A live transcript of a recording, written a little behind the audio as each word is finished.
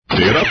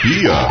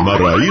Terapia na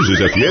Raízes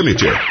FM,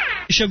 tchê.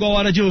 Chegou a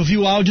hora de ouvir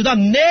o áudio da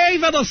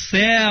Neiva do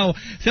Céu.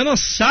 Você não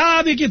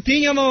sabe que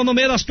tinha no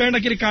meio das pernas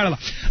daquele cara lá.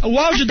 O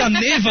áudio da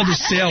Neiva do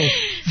Céu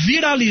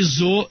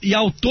viralizou e a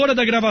autora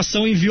da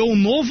gravação enviou um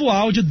novo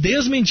áudio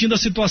desmentindo a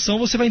situação.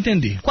 Você vai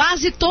entender.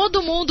 Quase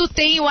todo mundo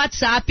tem o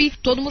WhatsApp.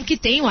 Todo mundo que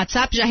tem o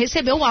WhatsApp já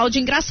recebeu um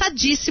áudio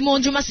engraçadíssimo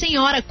onde uma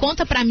senhora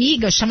conta pra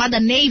amiga chamada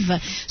Neiva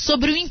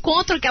sobre o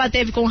encontro que ela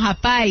teve com um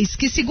rapaz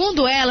que,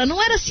 segundo ela,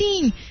 não era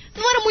assim...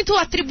 Não era muito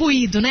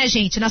atribuído, né,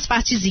 gente, nas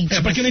partes íntimas.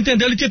 Pra quem não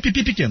entendeu, ele tinha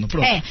pipi pequeno,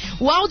 pronto.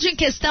 O áudio em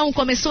questão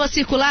começou a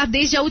circular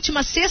desde a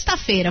última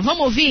sexta-feira.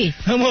 Vamos ouvir?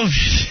 Vamos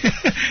ouvir.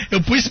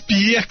 Eu pus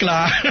pia,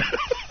 claro.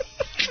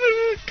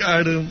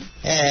 Caramba.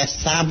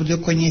 Sábado eu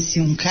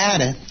conheci um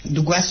cara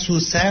do Guaçu,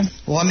 sabe?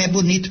 O homem é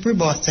bonito por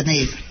bosta,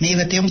 Neiva.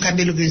 Neiva tem um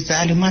cabelo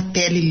grisalho, uma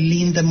pele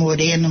linda,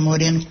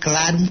 moreno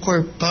claro, um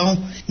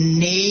corpão.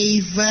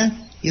 Neiva...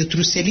 Eu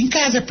trouxe ele em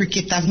casa,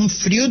 porque tava um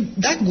frio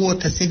da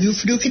gota. Você viu o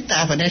frio que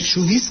tava, né?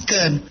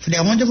 Chuviscando. Falei,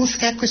 aonde eu vou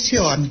ficar com esse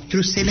homem?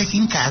 Trouxe ele aqui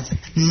em casa.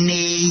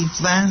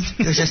 Neiva,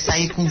 eu já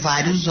saí com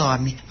vários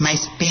homens.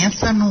 Mas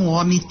pensa num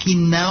homem que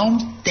não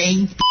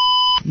tem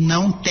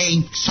Não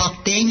tem, só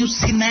tem o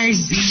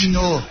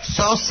sinarzinho,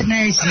 só o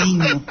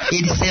sinarzinho.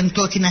 Ele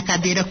sentou aqui na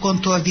cadeira,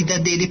 contou a vida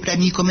dele pra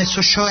mim e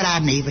começou a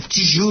chorar, Neiva.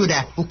 Te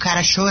jura? O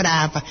cara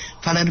chorava,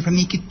 falando pra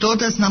mim que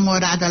todas as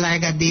namoradas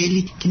largam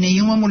dele, que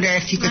nenhuma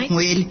mulher fica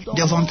com ele.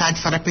 Deu vontade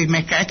de falar pra ele,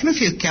 mas claro que não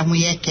fica, que a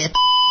mulher quer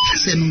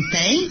você não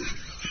tem?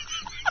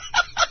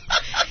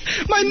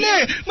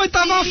 Mas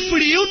tava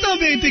frio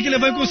também, tem que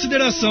levar em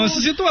consideração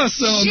essa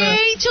situação, né?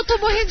 Gente, eu tô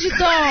morrendo de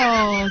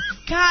dó.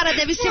 Cara,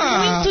 deve ser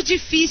muito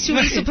difícil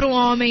isso pra um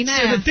homem,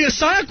 né?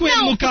 Saia com ele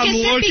no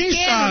calor,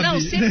 quem sabe?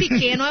 Não, ser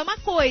pequeno é uma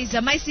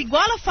coisa, mas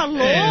igual ela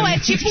falou, é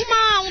tipo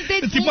um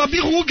dedinho. É tipo uma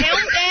berruga.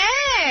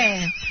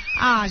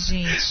 Ah,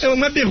 gente.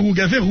 Não é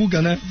berruga, é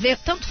verruga, né?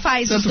 Tanto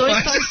faz, os dois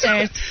estão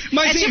certos.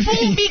 Mas, tipo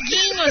um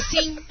biguinho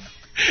assim.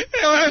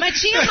 Mas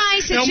tinha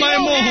mais, você tirou uma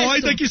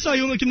hemorroida o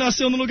resto. que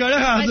nasceu no lugar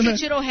errado, mas né? Você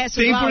tirou o resto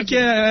Tem do áudio? Porque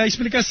é a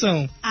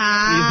explicação.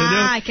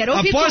 Entendeu? Quero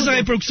ouvir Após tudo. a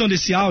repercussão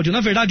desse áudio,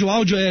 na verdade o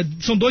áudio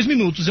são 2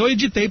 minutos. Eu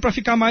editei pra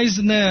ficar mais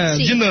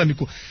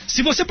dinâmico.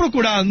 Se você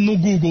procurar no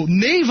Google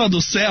Neiva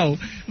do Céu,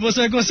 você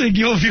vai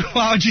conseguir ouvir o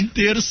áudio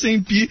inteiro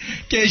sem pi,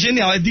 que é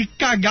genial, é de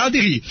cagar de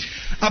rir.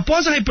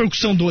 Após a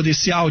repercussão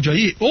desse áudio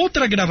aí,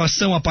 outra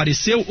gravação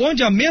apareceu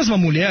onde a mesma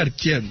mulher,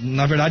 que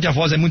na verdade a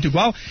voz é muito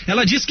igual,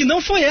 ela disse que não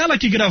foi ela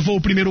que gravou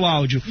o primeiro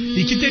áudio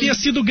e que teria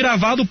sido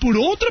gravado por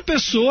outra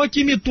pessoa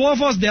que imitou a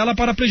voz dela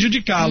para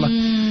prejudicá-la.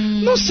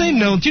 Não sei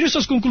não, tire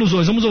suas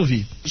conclusões, vamos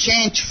ouvir.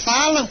 Gente,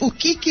 fala o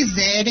que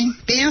quiserem,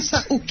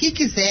 pensa o que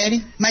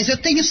quiserem, mas eu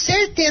tenho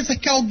certeza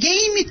que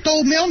alguém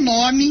imitou o meu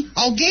nome,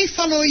 alguém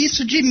falou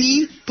isso de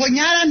mim,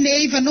 ponhar a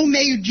Neiva no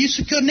meio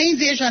disso, que eu nem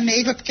vejo a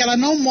Neiva, porque ela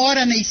não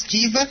mora na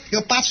estiva,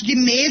 eu passo de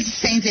meses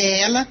sem ver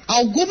ela,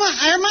 alguma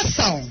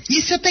armação,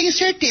 isso eu tenho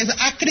certeza.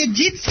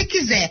 Acredite se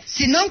quiser,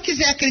 se não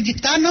quiser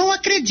acreditar, não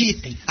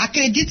acreditem,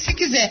 acredite se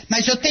quiser,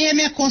 mas eu tenho a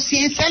minha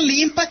consciência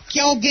limpa que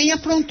alguém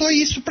aprontou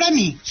isso pra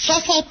mim,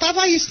 só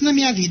faltava isso na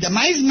minha vida,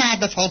 mais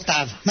nada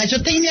faltava, mas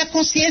eu tenho minha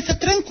consciência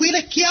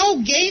tranquila que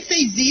alguém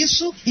fez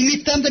isso,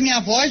 imitando a minha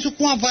voz ou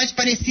com a voz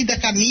parecida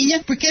com a minha,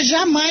 porque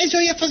jamais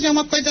eu ia fazer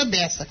uma coisa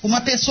dessa.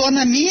 Uma pessoa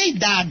na minha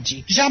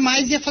idade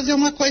jamais ia fazer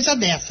uma coisa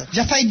dessa.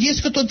 Já faz dias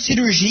que eu tô de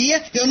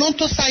cirurgia, eu não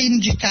tô saindo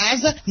de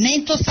casa,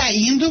 nem tô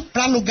saindo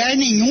pra lugar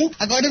nenhum,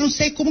 agora eu não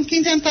sei como que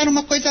inventaram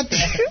uma coisa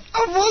dessa.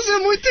 A voz é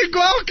muito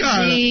igual,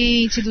 cara.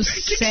 Gente do céu.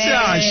 O que você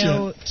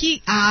acha?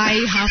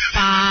 Ai,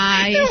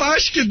 rapaz. Eu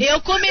acho que...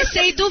 Eu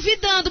comecei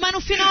duvidando, mas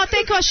no final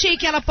até que eu achei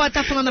que ela pode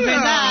estar falando a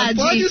verdade.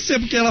 Pode ser,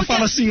 porque ela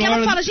fala senhora...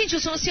 Ela fala, gente, eu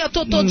sou assim, eu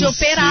tô toda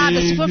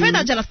operada. Se for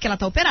verdade, que ela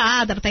tá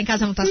operada, ela tá em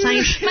casa, não tá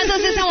saindo. Mas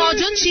às vezes é um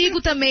áudio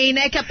antigo também,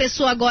 né? Que a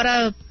pessoa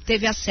agora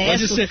teve acesso.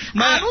 Pode ser.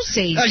 Mas não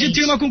sei, a gente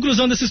tem uma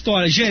conclusão dessa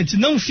história. Gente,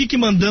 não fique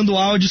mandando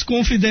áudios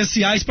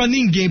confidenciais pra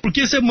ninguém,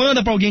 porque você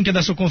manda pra alguém que é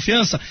da sua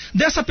confiança,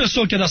 dessa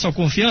pessoa que é da sua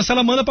confiança,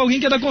 ela manda pra alguém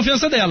que é da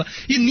confiança dela.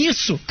 E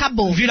nisso,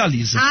 acabou.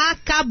 Viraliza.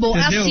 Acabou.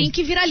 Entendeu? É assim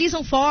que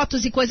viralizam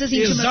fotos e coisas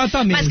íntimas.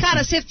 Exatamente. Mas,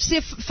 cara,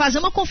 você fazer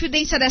uma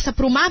confidência dessa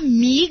pra uma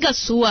amiga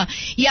sua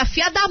e a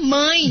filha da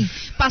mãe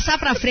passar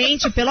pra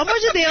frente, pelo amor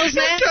de Deus,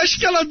 né? Eu acho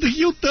que ela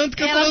riu tanto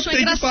que ela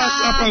tem que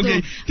passar pra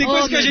alguém. Tem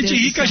coisa que a gente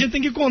ri que a gente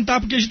tem que contar,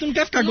 porque a gente não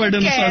quer ficar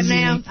guardando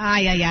sozinho. Né?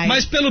 Ai.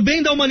 Mas pelo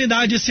bem da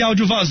humanidade, esse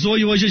áudio vazou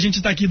e hoje a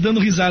gente tá aqui dando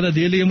risada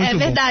dele e é muito bom.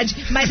 É verdade.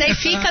 Mas aí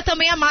fica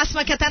também a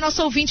máxima que até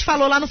nosso ouvinte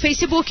falou lá no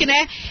Facebook,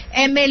 né?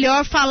 É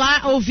melhor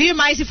ouvir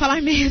mais e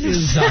falar menos.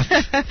 Exato.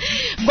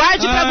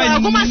 Guarde pra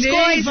algumas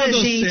Neiva coisas,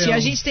 do gente. céu. A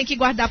gente tem que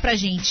guardar pra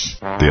gente.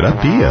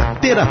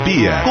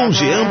 Terapia com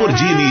Jean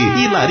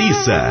Bordini e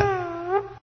Larissa.